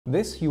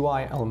This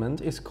UI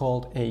element is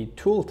called a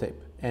tooltip,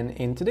 and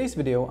in today's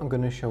video I'm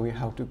going to show you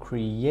how to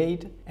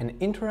create an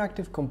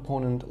interactive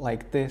component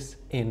like this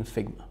in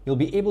Figma. You'll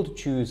be able to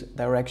choose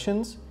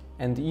directions,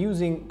 and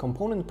using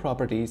component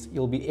properties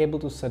you'll be able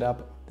to set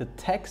up the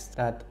text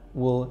that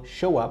will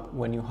show up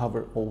when you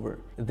hover over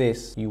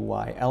this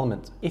UI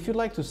element. If you'd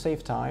like to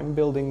save time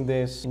building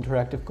this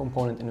interactive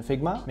component in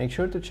Figma, make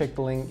sure to check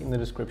the link in the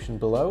description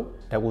below.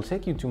 That will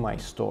take you to my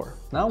store.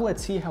 Now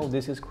let's see how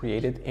this is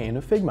created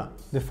in Figma.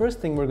 The first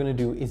thing we're going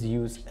to do is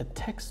use a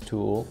text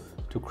tool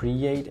to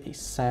create a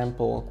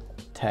sample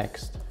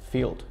text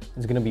field.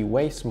 It's going to be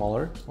way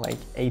smaller, like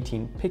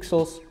 18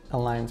 pixels,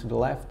 aligned to the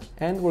left,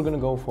 and we're going to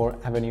go for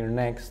Avenir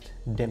Next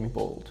Demi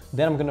Bold.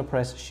 Then I'm going to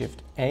press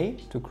Shift A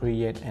to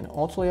create an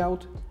auto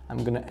layout.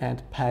 I'm going to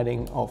add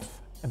padding of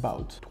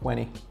about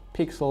 20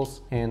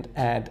 pixels and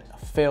add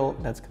a fill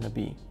that's going to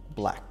be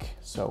black,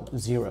 so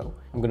 0.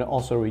 I'm going to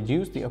also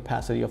reduce the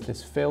opacity of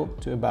this fill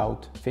to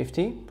about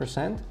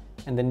 50%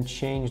 and then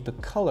change the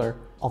color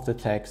of the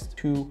text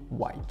to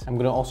white. I'm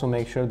going to also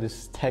make sure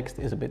this text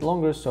is a bit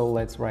longer, so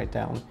let's write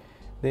down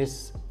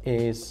this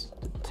is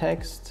the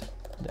text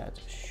that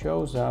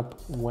shows up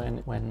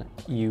when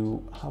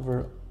you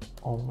hover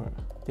over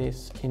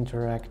this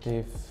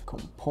interactive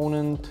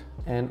component.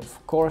 And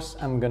of course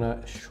I'm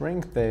gonna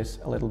shrink this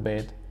a little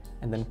bit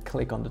and then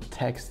click on the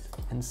text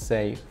and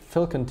say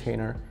fill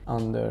container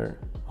under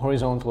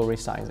horizontal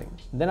resizing.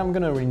 Then I'm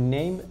gonna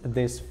rename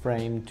this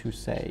frame to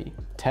say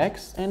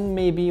text, and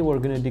maybe we're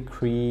gonna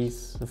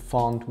decrease the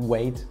font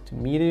weight to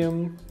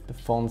medium, the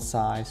font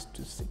size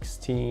to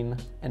 16,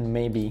 and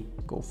maybe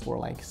go for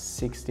like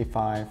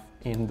 65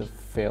 in the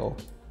fill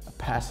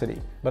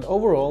opacity. But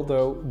overall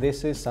though,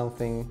 this is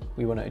something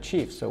we want to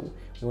achieve. So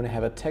we want to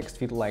have a text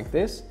field like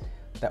this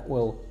that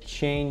will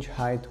change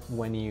height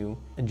when you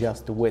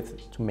adjust the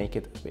width to make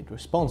it a bit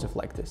responsive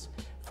like this.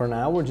 For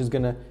now, we're just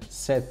gonna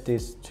set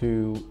this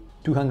to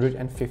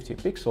 250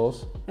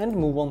 pixels and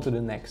move on to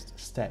the next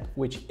step,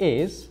 which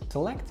is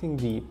selecting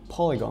the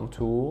polygon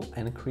tool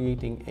and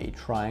creating a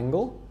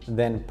triangle,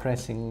 then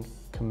pressing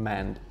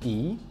Command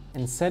E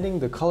and setting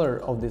the color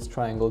of this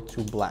triangle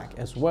to black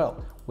as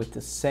well with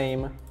the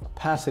same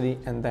opacity,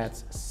 and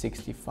that's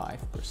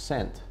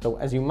 65%. So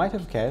as you might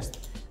have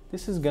guessed,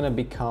 this is gonna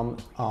become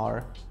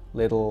our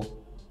little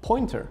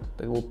pointer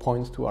that will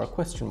point to our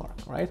question mark,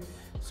 right?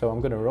 So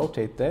I'm gonna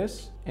rotate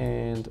this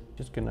and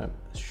just gonna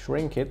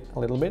shrink it a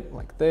little bit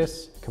like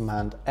this.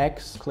 Command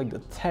X, click the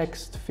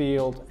text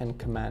field and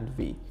Command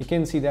V. You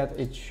can see that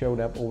it showed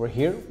up over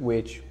here,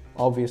 which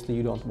obviously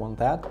you don't want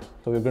that.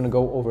 So you're gonna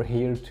go over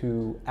here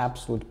to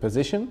absolute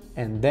position,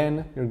 and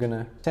then you're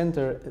gonna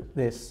center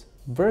this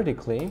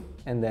vertically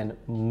and then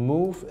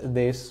move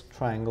this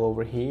triangle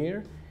over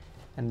here,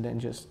 and then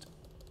just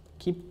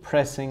keep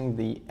pressing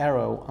the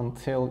arrow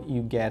until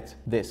you get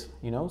this,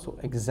 so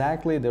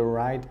exactly the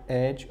right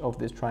edge of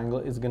this triangle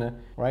is gonna,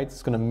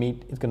 it's gonna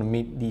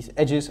meet, these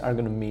edges are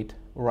gonna meet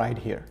right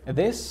here.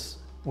 This,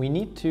 we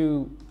need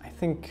to, I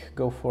think,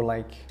 go for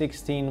like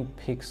 16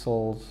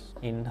 pixels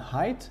in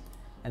height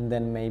and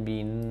then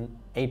maybe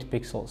 8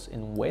 pixels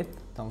in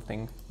width,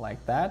 something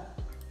like that.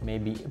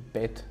 Maybe a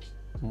bit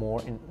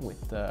more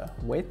with the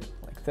width,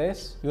 like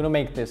this. You want to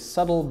make this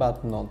subtle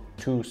but not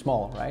too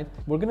small, right?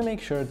 We're going to make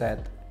sure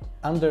that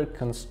under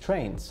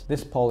constraints,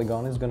 this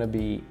polygon is going to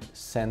be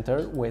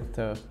center with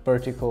the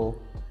vertical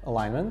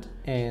alignment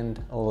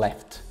and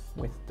left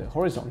with the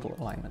horizontal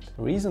alignment.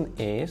 The reason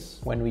is,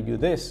 when we do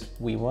this,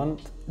 we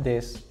want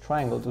this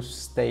triangle to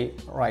stay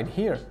right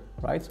here,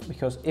 right?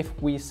 Because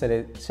if we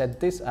set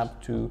this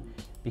up to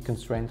be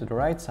constrained to the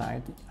right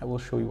side, I will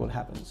show you what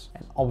happens.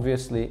 And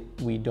obviously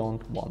we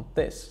don't want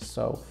this.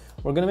 So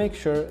we're gonna make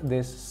sure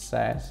this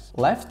says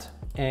left,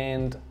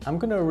 and I'm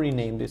gonna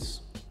rename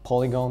this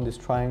polygon, this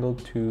triangle,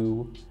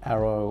 to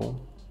arrow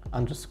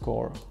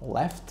underscore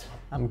left.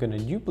 I'm gonna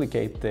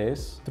duplicate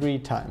this 3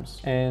 times,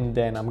 and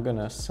then I'm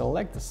gonna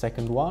select the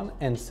second one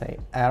and say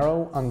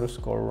arrow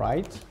underscore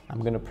right.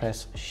 I'm gonna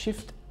press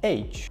Shift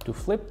H to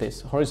flip this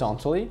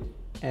horizontally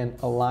and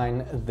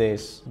align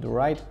this the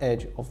right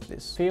edge of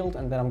this field,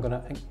 and then I'm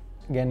gonna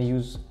again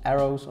use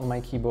arrows on my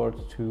keyboard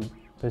to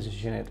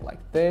position it like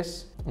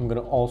this. I'm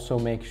gonna also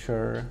make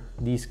sure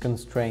these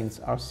constraints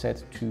are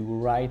set to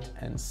right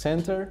and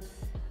center,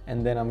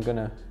 and then I'm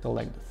gonna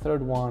select the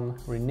third one,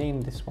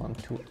 rename this one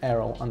to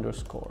arrow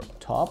underscore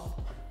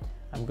top.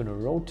 I'm gonna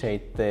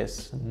rotate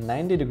this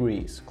 90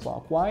 degrees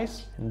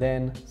clockwise and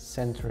then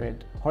center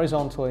it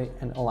horizontally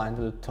and align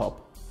to the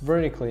top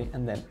vertically,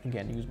 and then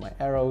again use my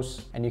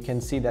arrows. And you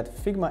can see that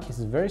Figma is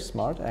very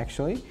smart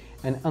actually,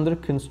 and under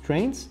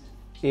constraints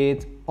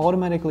it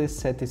automatically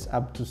set this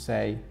up to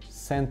say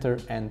center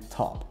and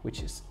top,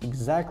 which is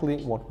exactly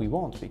what we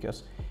want,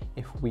 because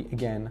if we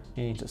again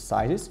change the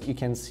sizes, you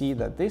can see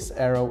that this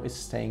arrow is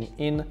staying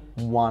in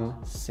one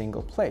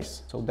single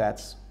place. So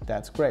that's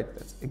great.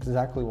 That's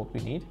exactly what we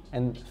need.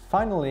 And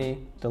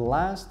finally, the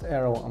last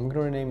arrow, I'm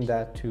gonna rename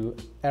that to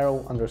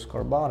arrow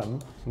underscore bottom.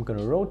 I'm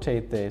gonna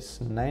rotate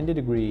this 90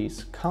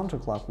 degrees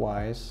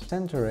counterclockwise,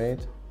 center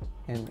it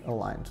and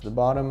align to the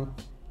bottom.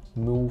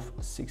 move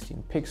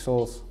 16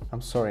 pixels,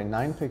 I'm sorry,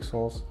 9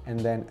 pixels, and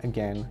then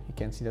again, you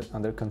can see that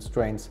under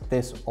constraints,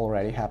 this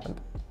already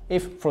happened.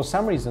 If for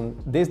some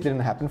reason this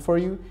didn't happen for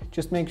you,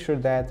 just make sure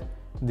that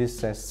this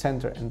says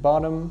center and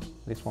bottom,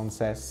 this one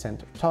says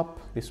center top,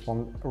 this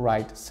one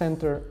right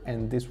center,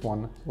 and this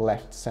one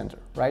left center,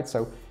 right?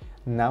 So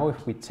now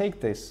if we take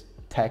this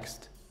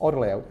text auto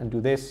layout and do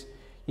this,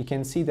 you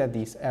can see that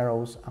these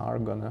arrows are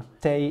gonna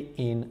stay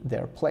in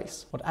their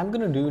place. What I'm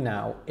gonna do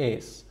now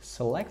is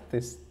select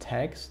this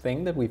text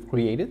thing that we've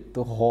created,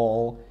 the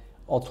whole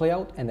auto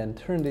layout, and then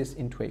turn this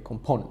into a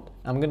component.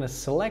 I'm gonna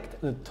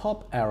select the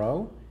top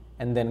arrow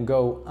and then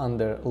go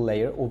under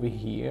layer over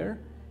here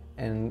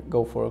and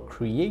go for a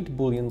create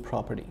boolean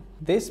property.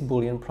 This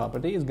boolean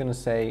property is gonna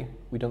say,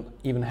 we don't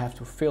even have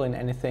to fill in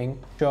anything,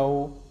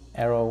 show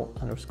arrow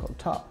underscore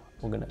top.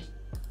 We're gonna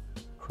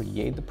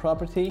create the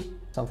property,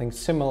 something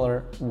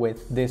similar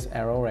with this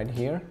arrow right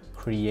here,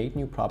 create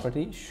new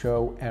property,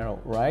 show arrow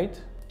right,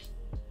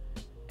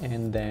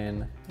 and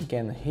then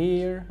again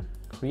here,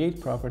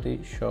 create property,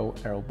 show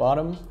arrow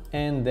bottom,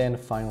 and then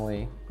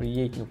finally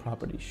create new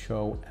property,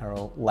 show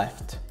arrow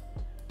left.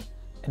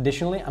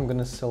 Additionally, I'm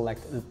gonna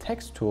select the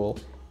text tool,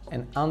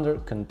 and under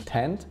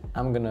content,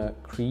 I'm gonna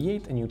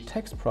create a new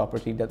text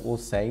property that will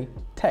say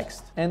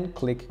text, and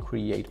click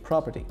create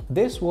property.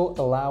 This will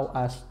allow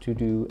us to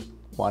do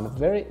one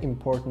very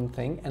important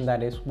thing, and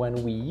that is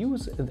when we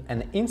use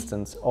an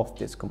instance of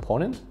this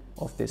component,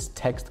 of this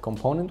text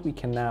component, we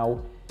can now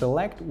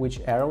select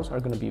which arrows are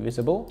going to be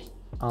visible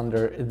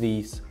under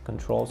these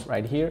controls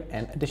right here.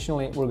 And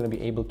additionally, we're going to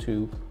be able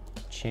to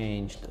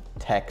change the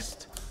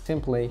text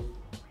simply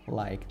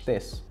like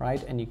this,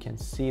 right? And you can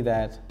see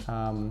that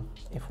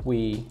if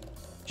we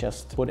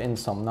just put in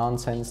some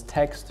nonsense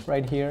text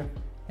right here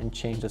and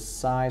change the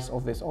size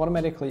of this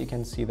automatically, you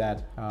can see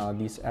that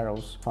these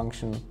arrows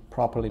function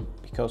properly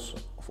because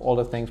of all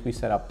the things we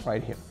set up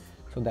right here.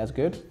 So that's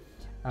good.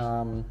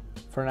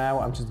 For now,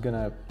 I'm just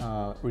gonna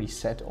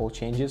reset all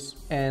changes.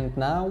 And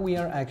now we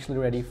are actually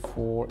ready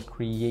for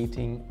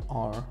creating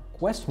our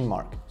question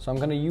mark. So I'm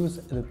gonna use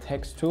the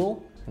text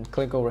tool and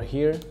click over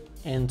here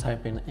and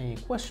type in a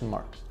question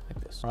mark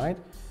like this, right?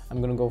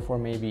 I'm gonna go for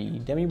maybe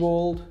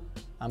demi-bold.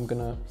 I'm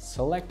gonna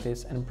select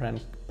this and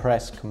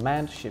press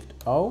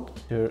Command-Shift-O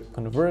to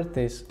convert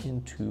this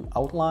into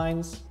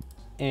outlines.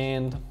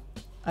 And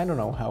I don't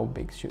know how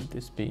big should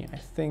this be. I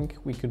think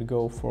we could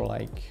go for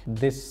like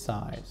this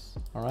size,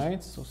 all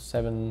right? So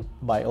 7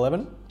 by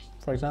 11,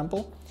 for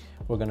example.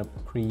 We're gonna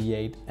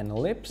create an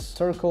ellipse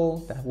circle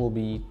that will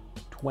be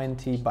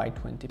 20 by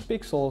 20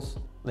 pixels.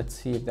 Let's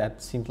see if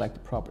that seems like the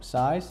proper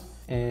size.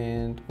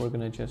 And we're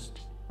gonna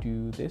just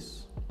do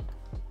this.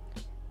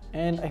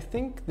 And I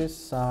think this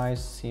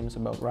size seems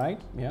about right,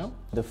 yeah.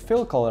 The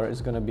fill color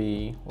is gonna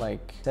be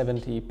like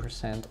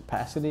 70%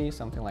 opacity,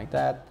 something like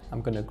that.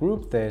 I'm gonna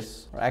group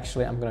this, or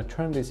actually I'm gonna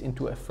turn this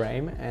into a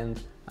frame,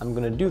 and I'm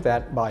gonna do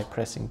that by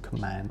pressing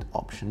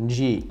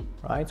Command-Option-G,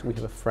 right? So we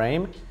have a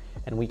frame,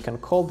 and we can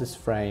call this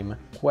frame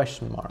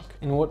question mark.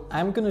 And what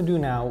I'm gonna do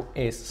now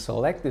is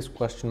select this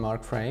question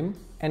mark frame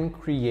and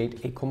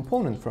create a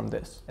component from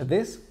this.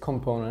 This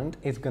component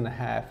is gonna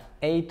have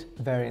 8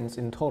 variants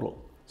in total.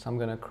 So I'm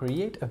gonna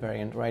create a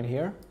variant right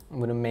here. I'm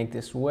gonna make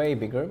this way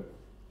bigger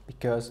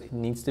because it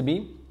needs to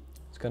be.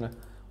 We're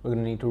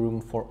gonna need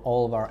room for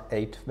all of our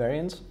 8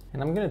 variants.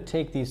 And I'm gonna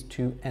take these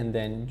 2 and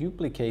then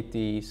duplicate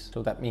these.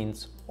 So that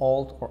means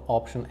Alt or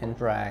Option and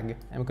drag.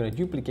 I'm gonna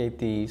duplicate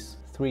these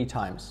 3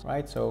 times,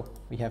 right? So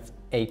we have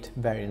 8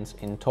 variants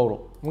in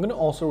total. I'm gonna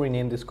also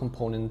rename this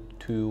component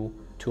to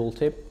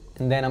TOOLTIP.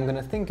 And then I'm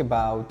gonna think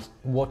about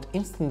what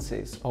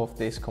instances of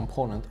this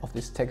component, of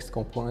this text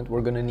component,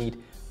 we're gonna need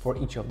for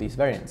each of these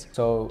variants.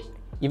 So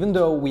even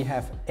though we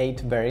have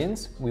 8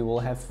 variants, we will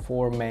have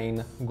 4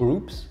 main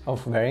groups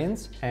of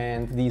variants,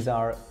 and these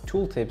are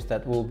tooltips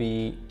that will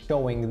be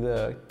showing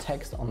the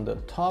text on the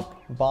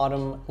top,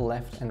 bottom,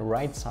 left and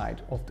right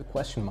side of the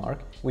question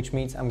mark, which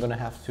means I'm gonna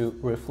have to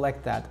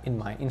reflect that in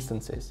my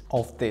instances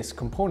of this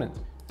component.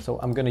 So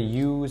I'm gonna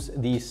use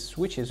these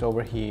switches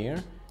over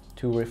here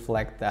to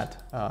reflect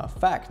that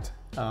fact.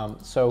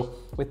 So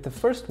with the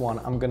first one,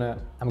 I'm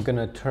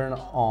gonna turn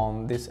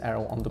on this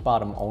arrow on the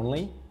bottom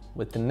only.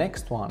 With the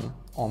next one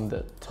on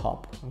the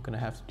top, I'm gonna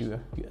have to do a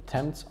few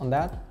attempts on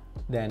that.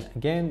 Then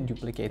again,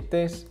 duplicate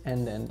this,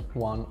 and then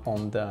one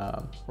on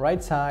the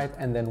right side,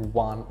 and then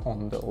one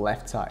on the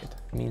left side.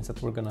 It means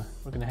that we're gonna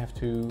have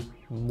to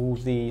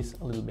move these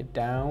a little bit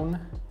down.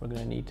 We're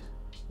gonna need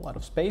a lot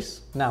of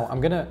space. Now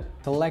I'm gonna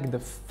select the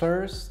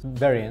first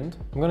variant.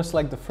 I'm gonna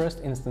select the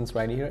first instance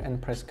right here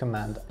and press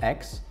Command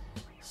X.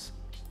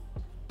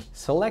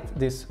 Select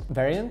this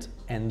variant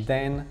and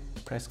then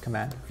press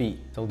Command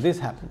V. So this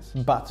happens,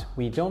 but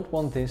we don't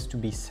want this to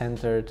be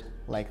centered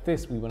like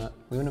this. We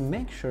wanna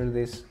make sure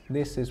this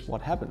is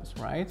what happens,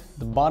 right?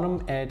 The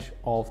bottom edge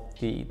of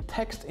the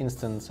text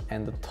instance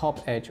and the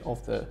top edge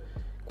of the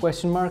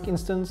question mark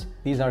instance,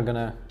 these are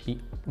gonna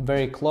be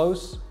very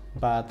close,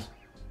 but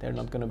they're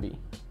not gonna be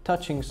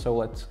touching. So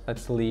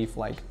let's leave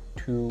like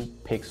 2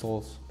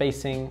 pixels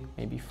spacing,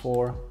 maybe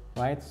 4.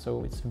 right?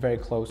 So it's very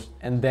close.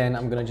 And then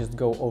I'm gonna just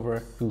go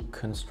over to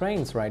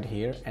constraints right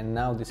here. And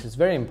now this is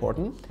very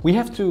important. We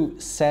have to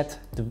set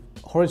the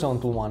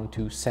horizontal one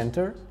to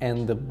center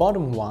and the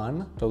bottom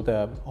one, so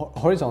the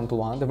horizontal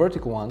one, the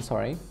vertical one,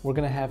 sorry, we're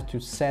gonna have to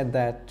set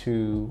that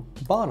to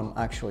bottom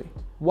actually.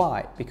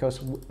 Why?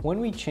 Because when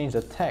we change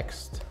the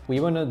text, we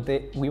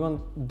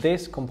want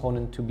this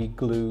component to be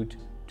glued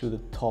to the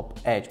top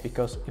edge,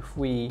 because if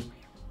we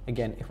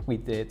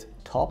did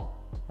top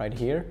right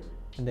here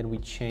and then we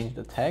change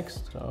the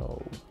text,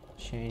 so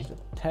change the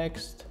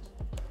text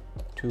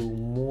to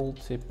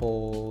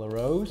multiple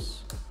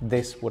rows,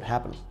 this would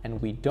happen, and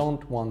we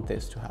don't want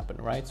this to happen,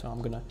 right? So I'm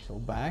gonna go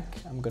back.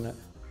 I'm gonna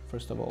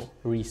first of all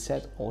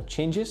reset all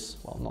changes,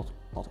 well, not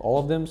all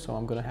of them, so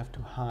I'm gonna have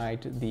to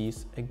hide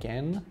these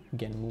again,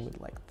 move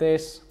it like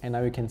this, and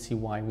now you can see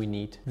why we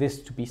need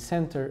this to be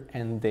center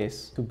and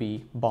this to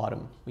be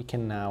bottom. We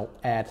can now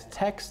add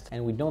text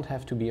and we don't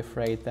have to be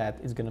afraid that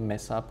it's gonna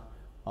mess up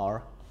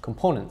our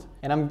component.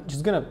 And I'm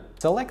just gonna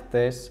select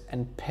this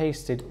and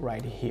paste it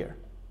right here.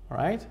 All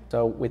right,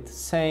 so with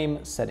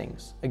same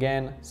settings,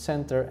 again,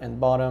 center and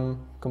bottom,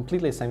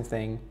 completely same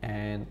thing.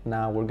 And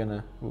now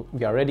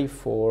we are ready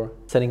for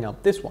setting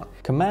up this one.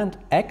 Command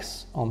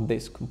X on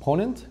this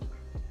component,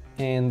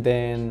 and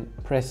then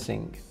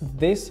pressing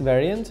this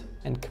variant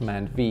and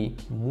Command V,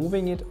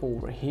 moving it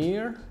over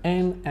here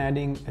and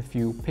adding a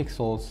few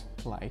pixels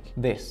like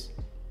this.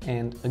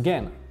 And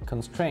again,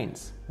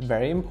 constraints,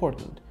 very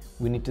important.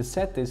 We need to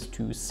set this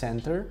to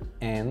center,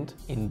 and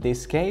in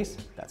this case,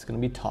 that's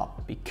going to be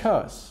top,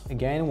 because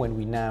again, when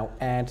we now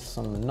add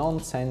some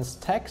nonsense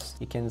text,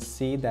 you can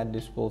see that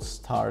this will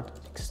start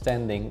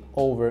extending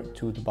over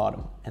to the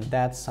bottom, and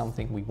that's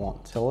something we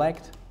want.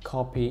 Select,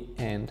 copy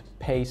and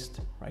paste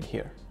right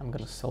here. I'm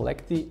going to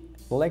select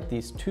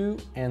these two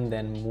and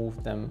then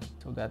move them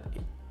so that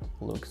it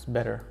looks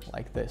better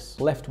like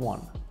this. Left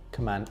one.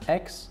 Command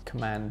X,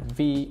 Command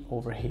V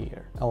over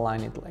here.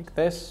 Align it like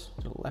this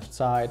to the left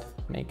side,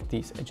 make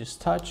these edges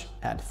touch,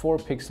 add 4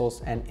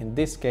 pixels, and in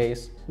this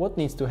case, what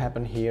needs to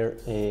happen here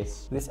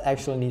is this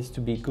actually needs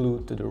to be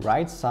glued to the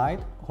right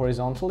side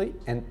horizontally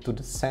and to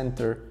the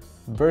center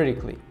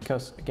vertically,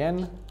 because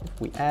again,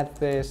 if we add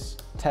this,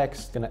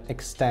 text is gonna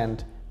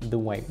extend the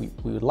way we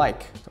would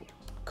like. So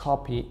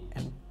copy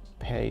and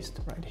paste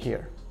right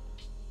here.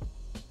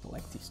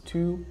 Select these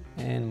two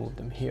and move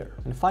them here.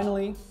 And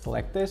finally,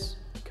 select this,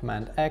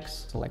 Command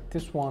X, select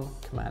this one,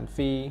 Command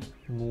V,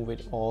 move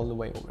it all the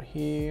way over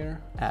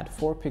here, add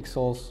 4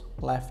 pixels,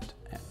 left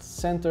and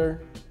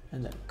center,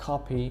 and then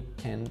copy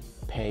and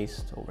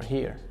paste over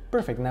here.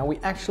 Perfect. Now we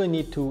actually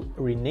need to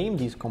rename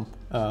these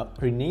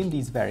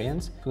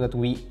variants so that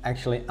we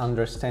actually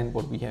understand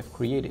what we have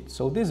created.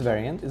 So this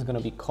variant is going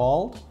to be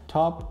called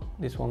top,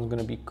 this one's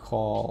going to be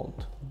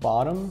called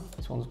bottom,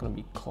 this one's going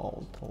to be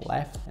called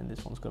left, and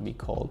this one's going to be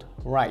called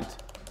right,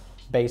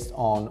 based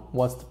on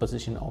what's the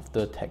position of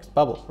the text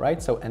bubble,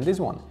 right? So, and this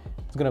one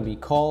is going to be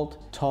called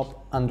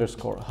top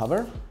underscore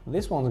hover.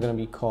 This one's going to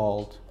be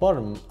called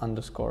bottom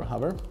underscore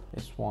hover.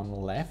 This one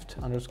left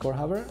underscore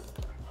hover,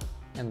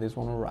 and this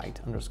one right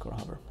underscore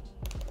hover.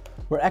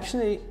 We're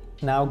actually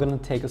now going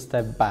to take a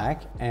step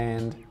back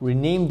and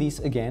rename these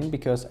again,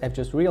 because I've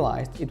just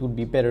realized it would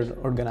be better to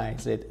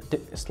organize it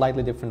a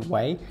slightly different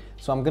way.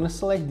 So I'm going to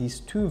select these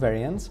two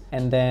variants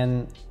and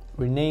then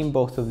rename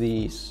both of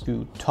these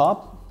to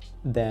top,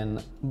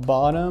 then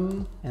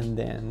bottom, and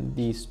then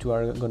these two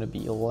are going to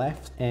be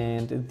left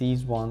and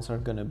these ones are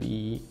going to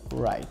be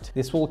right.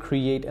 This will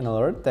create an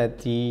alert that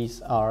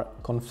these are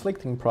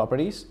conflicting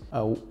properties.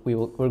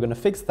 We're going to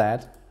fix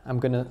that. I'm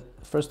going to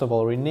first of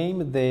all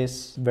rename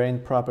this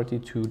variant property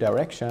to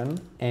direction,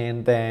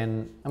 and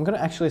then I'm going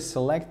to actually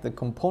select the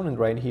component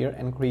right here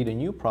and create a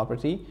new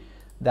property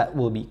that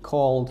will be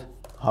called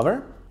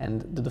hover,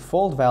 and the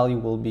default value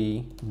will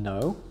be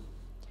no.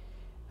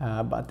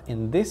 But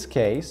in this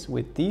case,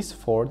 with these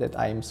 4 that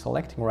I am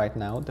selecting right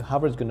now, the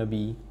hover is going to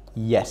be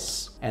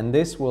yes, and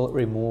this will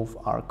remove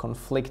our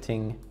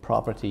conflicting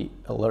property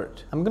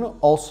alert. I'm going to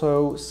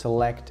also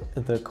select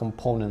the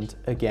component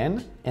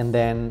again, and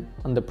then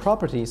on the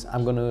properties,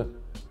 I'm going to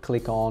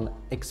click on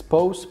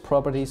expose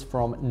properties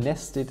from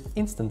nested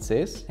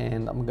instances,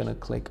 and I'm going to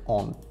click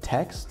on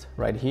text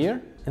right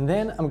here. And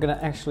then I'm going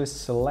to actually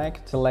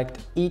select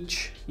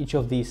each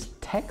of these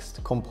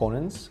text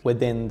components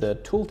within the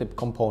tooltip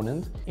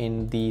component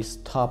in these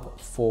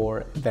top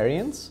 4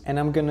 variants. And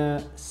I'm going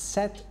to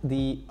set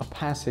the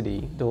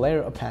opacity, the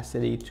layer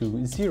opacity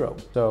to 0.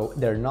 So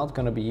they're not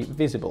going to be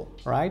visible,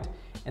 right?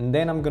 And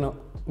then I'm going to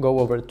go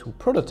over to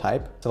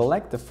prototype,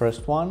 select the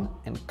first one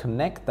and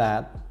connect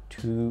that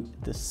to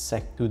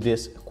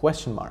this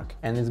question mark.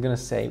 And it's going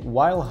to say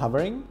while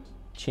hovering,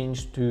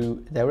 change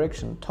to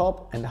direction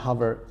top and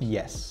hover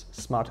yes.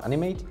 Smart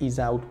animate ease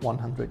out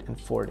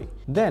 140.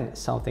 Then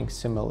something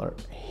similar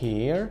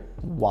here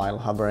while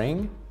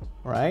hovering,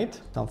 right?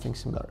 Something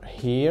similar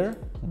here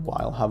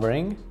while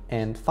hovering,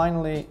 and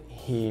finally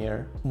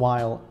here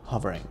while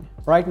hovering.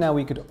 Right now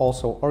we could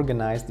also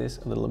organize this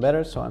a little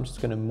better, so I'm just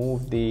going to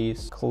move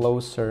these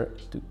closer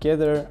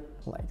together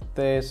like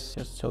this,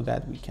 just so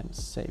that we can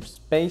save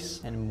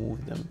space and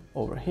move them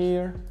over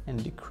here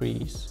and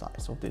decrease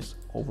size of this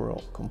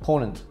overall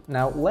component.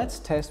 Now let's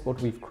test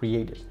what we've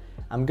created.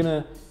 I'm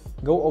gonna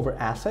go over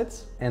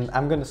assets and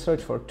I'm gonna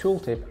search for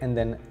tooltip and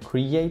then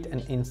create an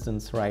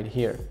instance right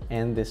here.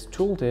 And this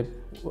tooltip,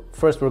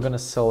 first we're gonna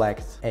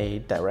select a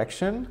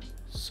direction.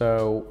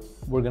 So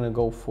we're gonna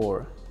go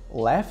for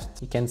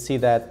left. You can see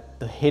that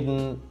the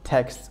hidden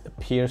text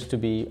appears to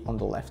be on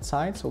the left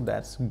side, so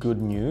that's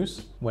good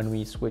news. When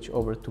we switch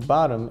over to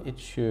bottom, it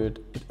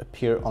should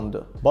appear on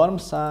the bottom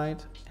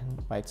side,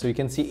 and right, so you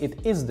can see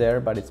it is there,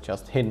 but it's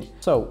just hidden.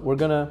 So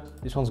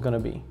this one's gonna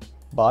be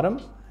bottom.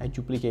 I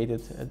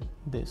duplicated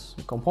this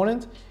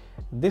component.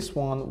 This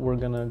one we're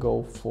gonna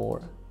go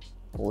for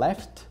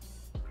left,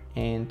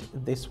 and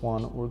this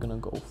one we're gonna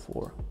go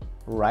for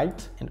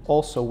right. And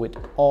also with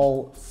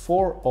all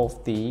 4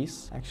 of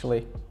these,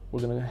 actually we're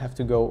gonna have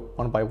to go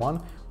one by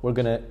one. We're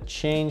gonna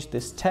change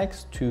this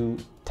text to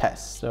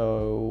test.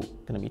 So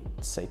gonna be,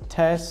 say,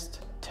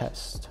 test,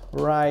 test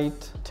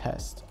right,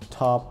 test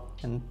top,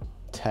 and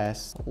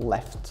test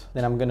left.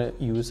 Then I'm gonna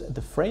use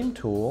the frame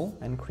tool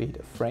and create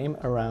a frame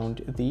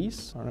around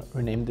these. I'm gonna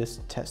rename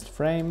this test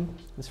frame.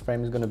 This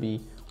frame is gonna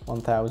be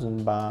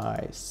 1000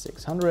 by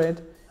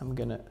 600. I'm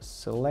gonna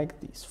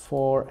select these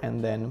 4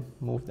 and then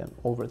move them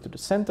over to the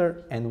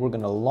center, and we're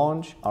gonna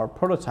launch our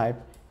prototype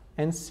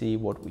and see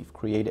what we've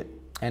created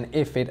and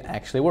if it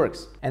actually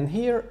works. And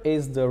here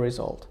is the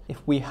result.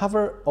 If we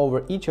hover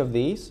over each of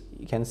these,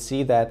 you can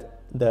see that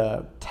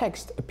the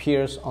text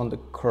appears on the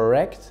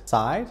correct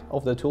side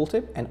of the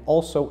tooltip, and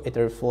also it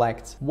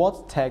reflects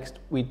what text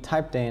we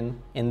typed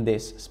in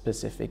this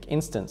specific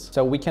instance.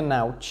 So we can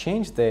now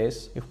change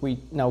this. If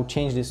we now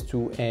change this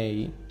to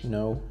a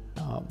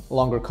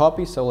longer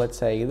copy, so let's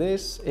say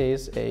this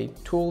is a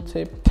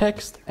tooltip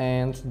text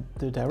and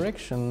the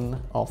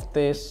direction of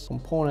this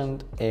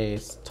component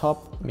is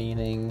top,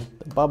 meaning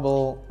the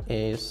bubble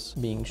is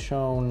being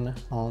shown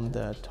on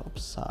the top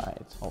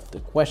side of the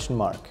question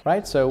mark,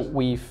 right? So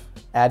we've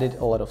added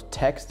a lot of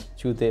text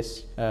to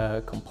this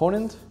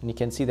component, and you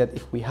can see that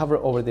if we hover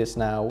over this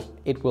now,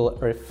 it will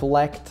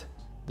reflect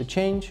the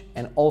change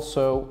and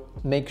also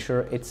make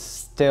sure it's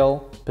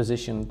still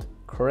positioned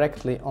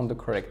correctly on the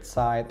correct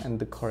side and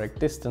the correct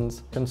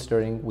distance,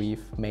 considering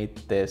we've made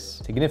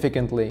this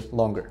significantly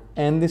longer.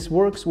 And this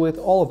works with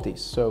all of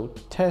these. So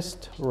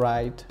test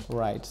right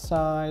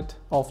side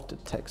of the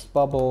text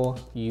bubble.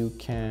 You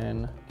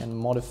can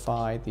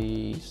modify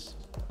these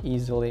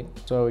easily,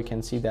 so you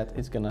can see that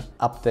it's gonna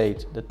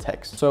update the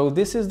text. So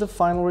this is the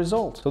final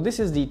result. So this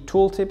is the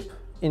tooltip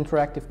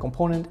interactive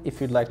component. If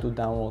you'd like to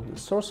download the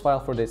source file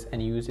for this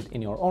and use it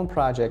in your own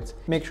project,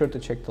 make sure to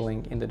check the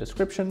link in the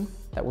description.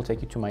 That will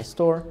take you to my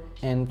store.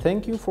 And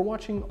thank you for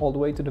watching all the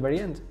way to the very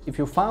end. If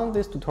you found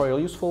this tutorial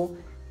useful,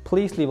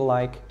 please leave a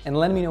like and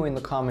let me know in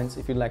the comments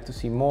if you'd like to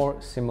see more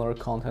similar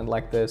content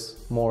like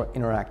this, more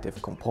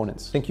interactive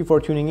components. Thank you for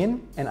tuning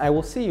in, and I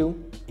will see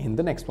you in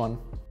the next one.